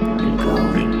and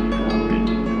going.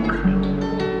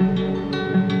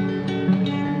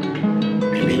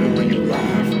 And even when you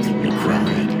laughed, you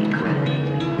cried.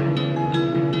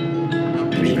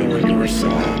 And even when you were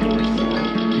sad,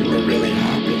 you were really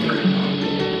happy.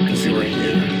 Because you were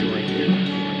here.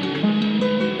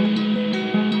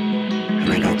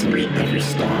 And I got to meet every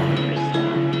star,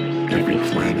 every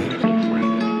planet,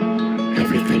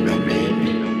 everything that made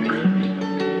me.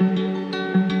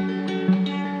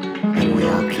 And we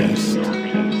all kissed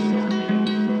and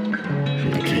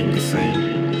became the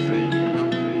same.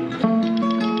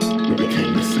 We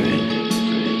became the same.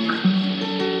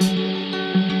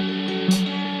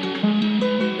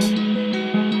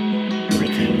 We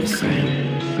became the same.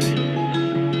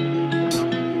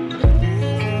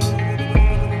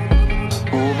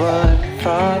 Who would have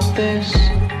thought this?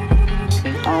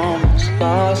 We almost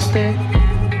lost it.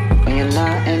 When you're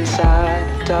not inside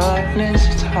the darkness,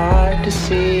 it's hard to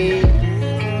see.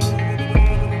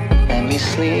 Let me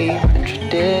sleep in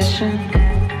tradition.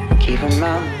 Keep 'em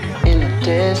out in the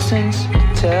distance. To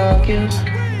tell you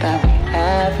that we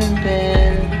haven't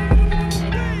been.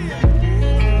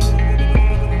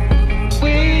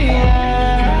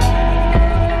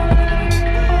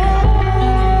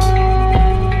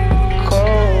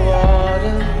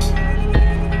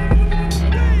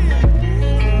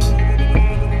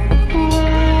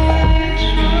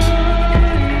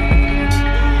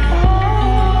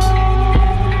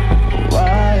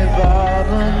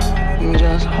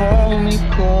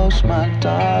 close, my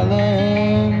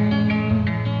darling.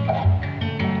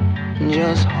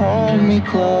 Just hold me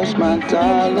close, my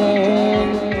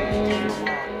darling.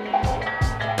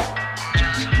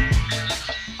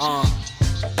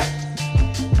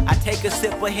 I take a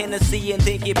sip of Hennessy and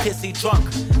then get pissy drunk.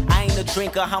 I ain't a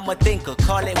drinker, I'm a thinker,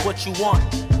 call it what you want.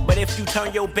 But if you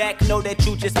turn your back, know that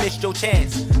you just missed your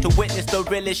chance to witness the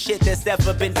realest shit that's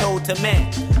ever been told to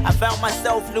man. I found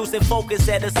myself losing focus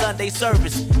at a Sunday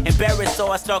service. Embarrassed, so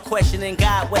I start questioning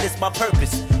God, what is my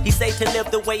purpose? He say to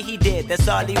live the way he did, that's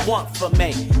all he want from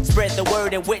me. Spread the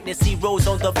word and witness, he rose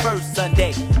on the first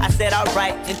Sunday. I said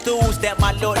alright, enthused that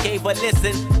my Lord gave a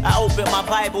listen. I opened my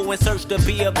Bible and searched to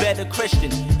be a better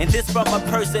Christian. And this from a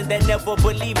person that never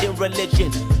believed in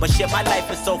religion. But shit, my life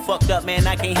is so fucked up, man,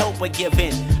 I can't help but give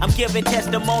in. I'm giving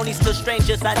testimonies to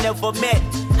strangers I never met.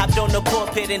 Hopped on the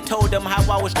pulpit and told them how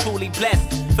I was truly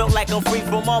blessed. Felt like I'm free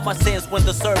from all my sins when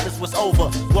the service was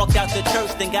over. Walked out the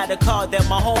church, then got a call that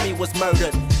my homie was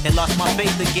murdered. And lost my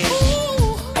faith again.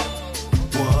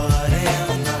 What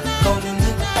am I gonna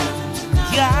do?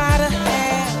 Gotta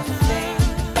have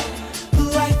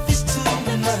faith. Life is too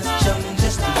much, I'm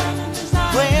just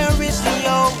where is the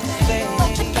old faith?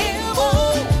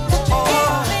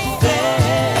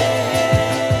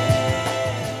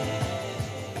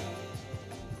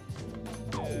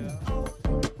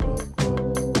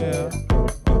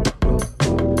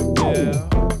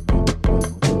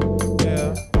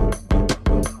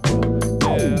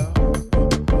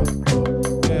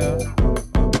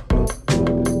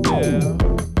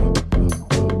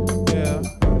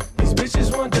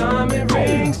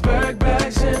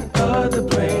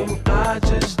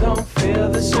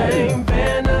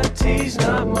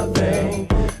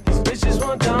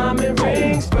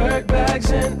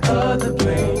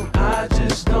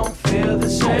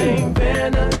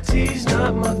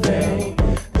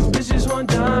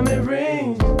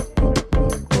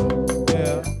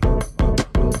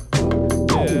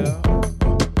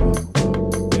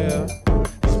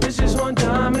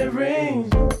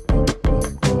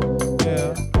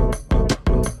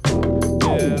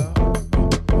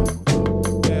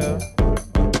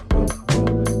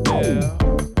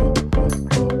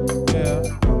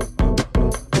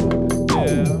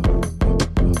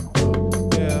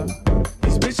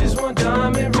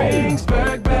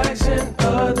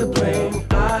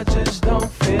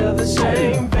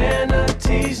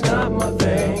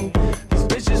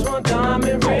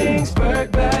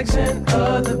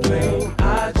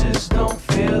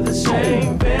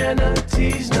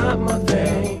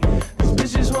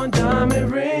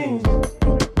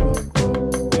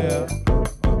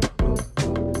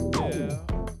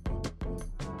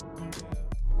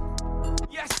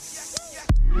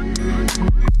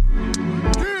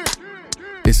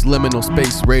 Lmnl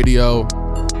Space Radio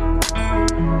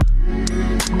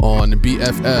on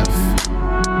BFF.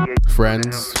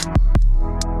 Friends,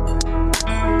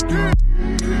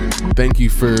 thank you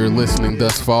for listening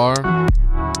thus far.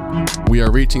 We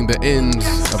are reaching the end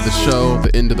of the show,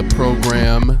 the end of the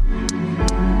program.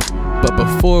 But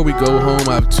before we go home,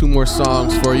 I have two more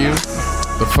songs for you.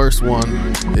 The first one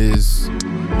is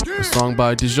a song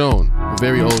by Dijon, a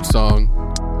very old song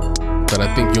that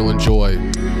I think you'll enjoy.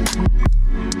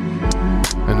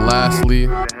 And lastly,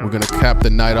 we're gonna cap the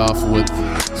night off with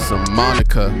some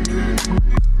Monica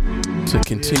to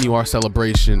continue our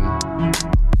celebration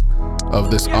of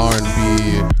this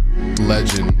R&B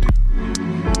legend.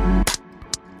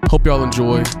 Hope y'all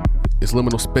enjoy. It's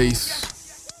Lmnl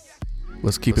Space.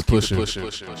 Let's keep it pushing. I guess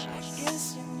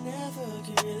you never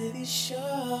can really be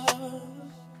sure.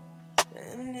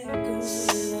 And it goes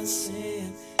without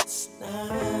saying, it's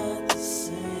not the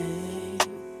same.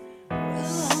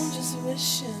 Well, I'm just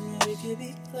wishing we could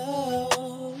be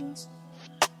close.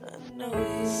 I know you get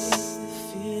the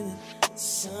feeling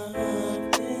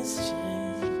something's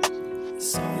changed.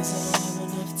 It's always I don't have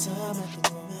enough time at the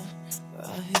moment, but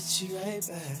I'll hit you right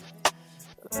back.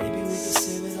 Maybe we could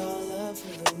save it all up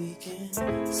for the weekend,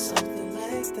 something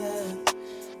like that.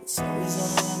 It's always I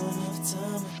don't have enough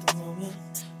time at the moment,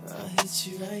 but I'll hit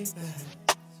you right back.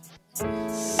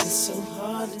 It's so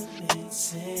hard to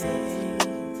maintain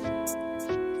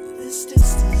this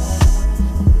distance.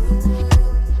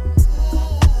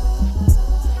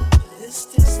 This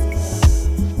distance.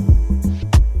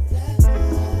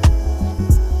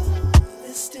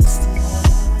 This distance.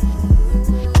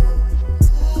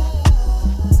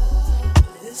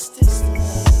 This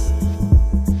distance.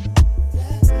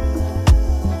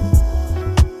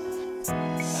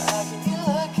 How can you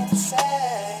look and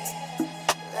say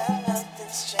that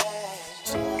nothing's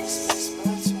changed? All the space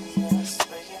between us,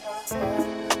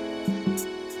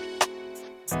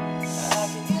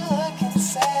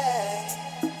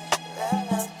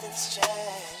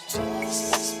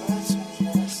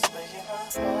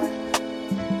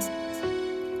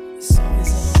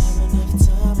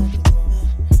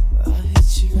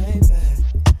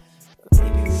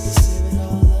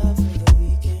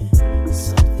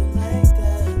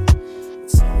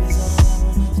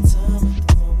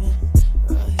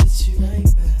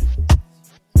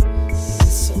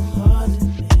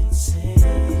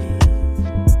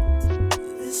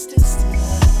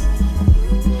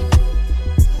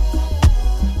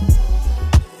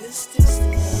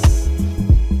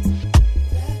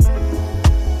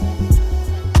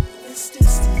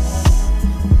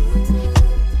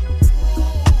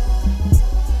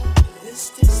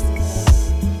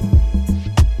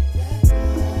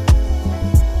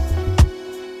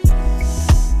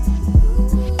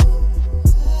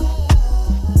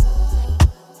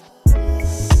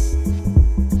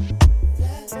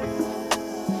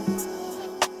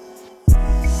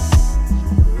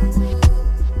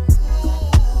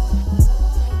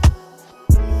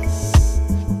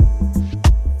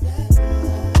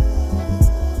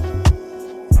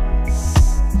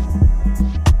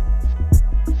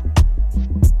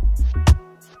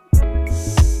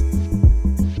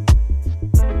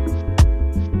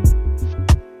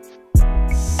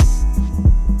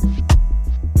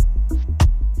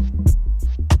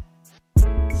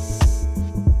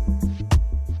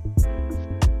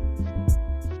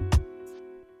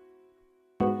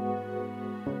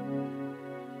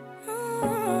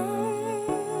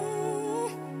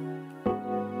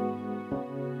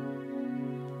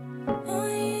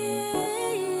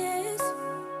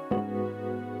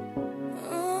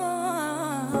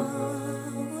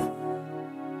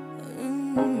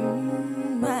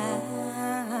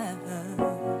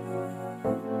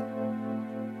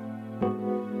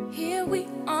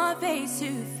 more face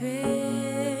to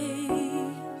face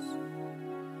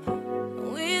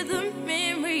with the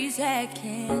memories that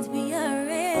can't be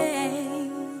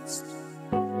erased.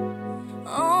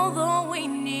 Although we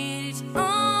need each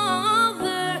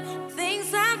other,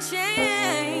 things have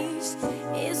changed.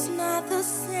 It's not the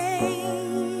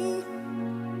same.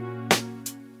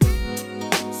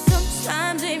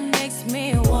 Sometimes it makes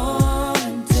me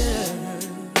wonder,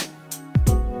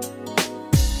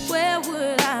 where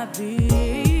would I be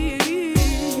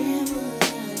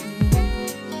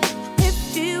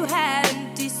if you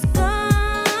hadn't discovered,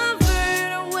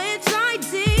 which I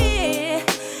did,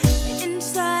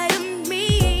 inside of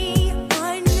me?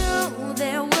 I know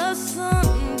there was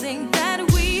something that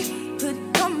we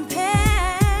could compare.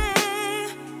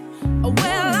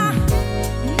 Well, I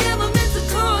never meant to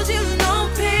cause you no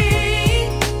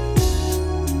pain.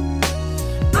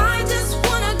 I just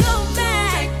wanna go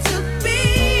back to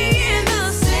being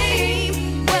the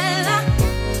same. Well, I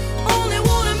only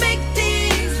wanna make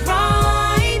things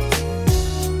right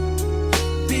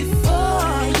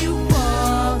before you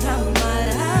walk out my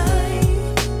life.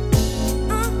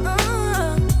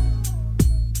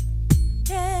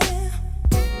 Yeah.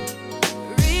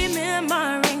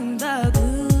 Remembering the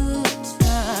good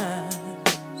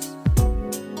times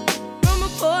from a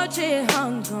porch in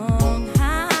Hong Kong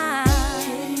high.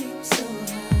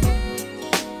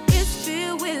 It's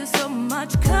filled with so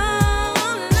much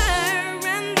color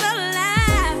and the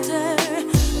laughter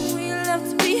we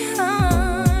left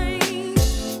behind.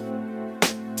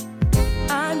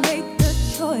 I made the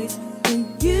choice when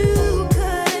you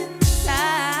couldn't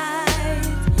decide.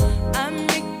 I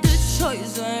made the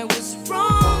choice, I was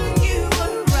wrong, you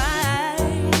were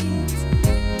right.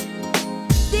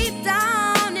 Deep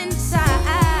down inside,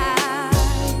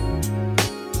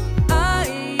 I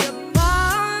apologize.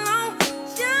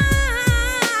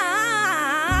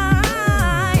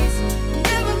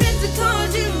 Never meant to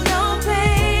cause you no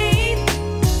pain.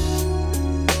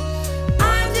 I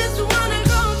just wanna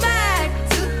go back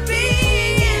to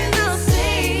being the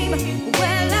same.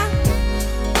 Well, I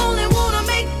only wanna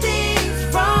make things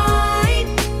right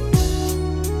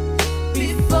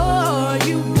before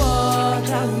you walk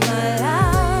out my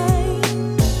life.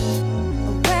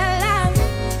 Well, I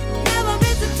never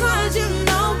meant to cause you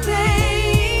no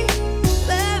pain,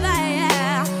 baby.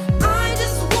 Yeah, I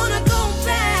just wanna go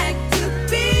back to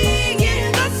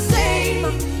being the same.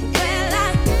 Well, I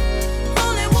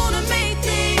only wanna make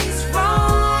things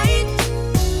right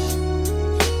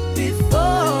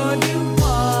before you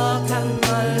walk out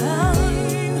my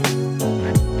life.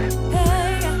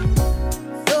 Hey,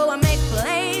 so I make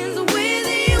plans with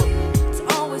you to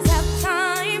always have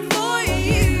time for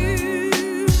you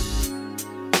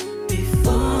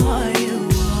before you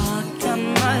walk out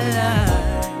my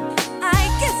life. I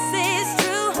guess it's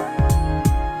true.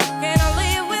 Can I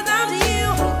live without you?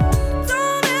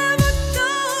 Don't ever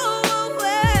go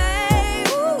away.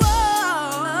 Ooh,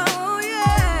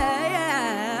 yeah.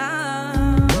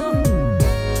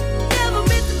 Never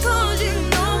meant to cause you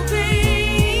no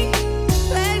pain,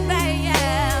 baby.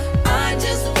 Yeah, I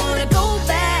just wanna go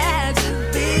back to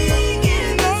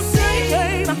being the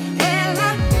same. And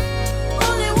I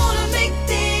only wanna make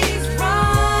things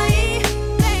right,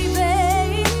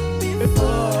 baby,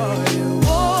 before you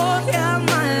walk out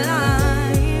my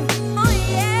life. Oh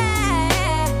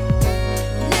yeah,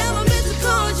 never meant to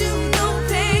cause you no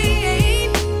pain.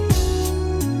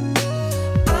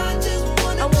 I just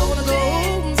wanna go back.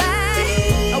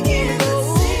 I wanna go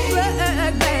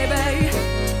back, baby.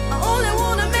 I only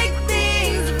wanna make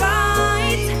things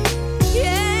right.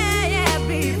 Yeah,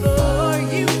 before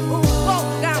you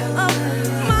walk out of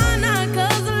my night,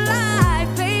 'cause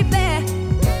life, baby,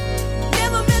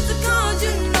 never meant to cause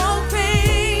you no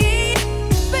pain.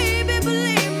 Baby,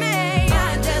 believe me, I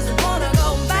just wanna go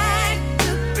back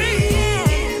to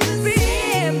being,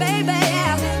 baby.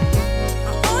 Yeah.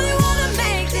 I only wanna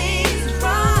make things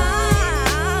right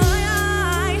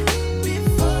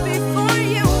before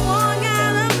you walk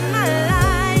out of my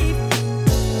life.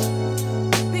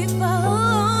 Before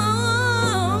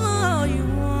you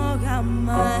walk out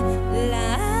my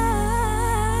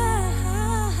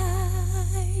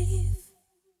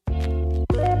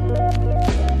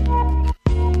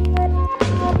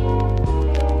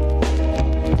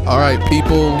All right,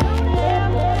 people,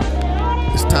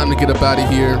 it's time to get up out of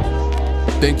here.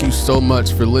 Thank you so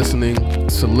much for listening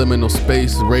to Liminal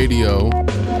Space Radio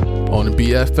on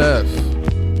BFF.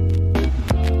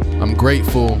 I'm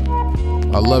grateful.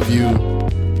 I love you.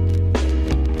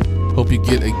 Hope you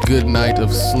get a good night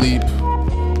of sleep.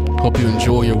 Hope you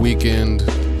enjoy your weekend.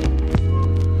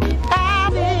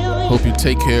 Hope you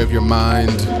take care of your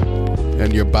mind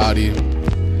and your body.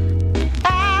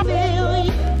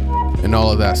 and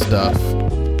all of that stuff.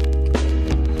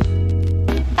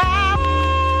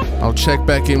 I'll check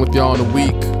back in with y'all in a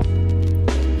week.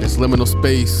 It's Liminal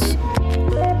Space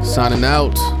signing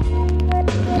out.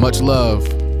 Much love.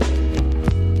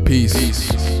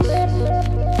 Peace.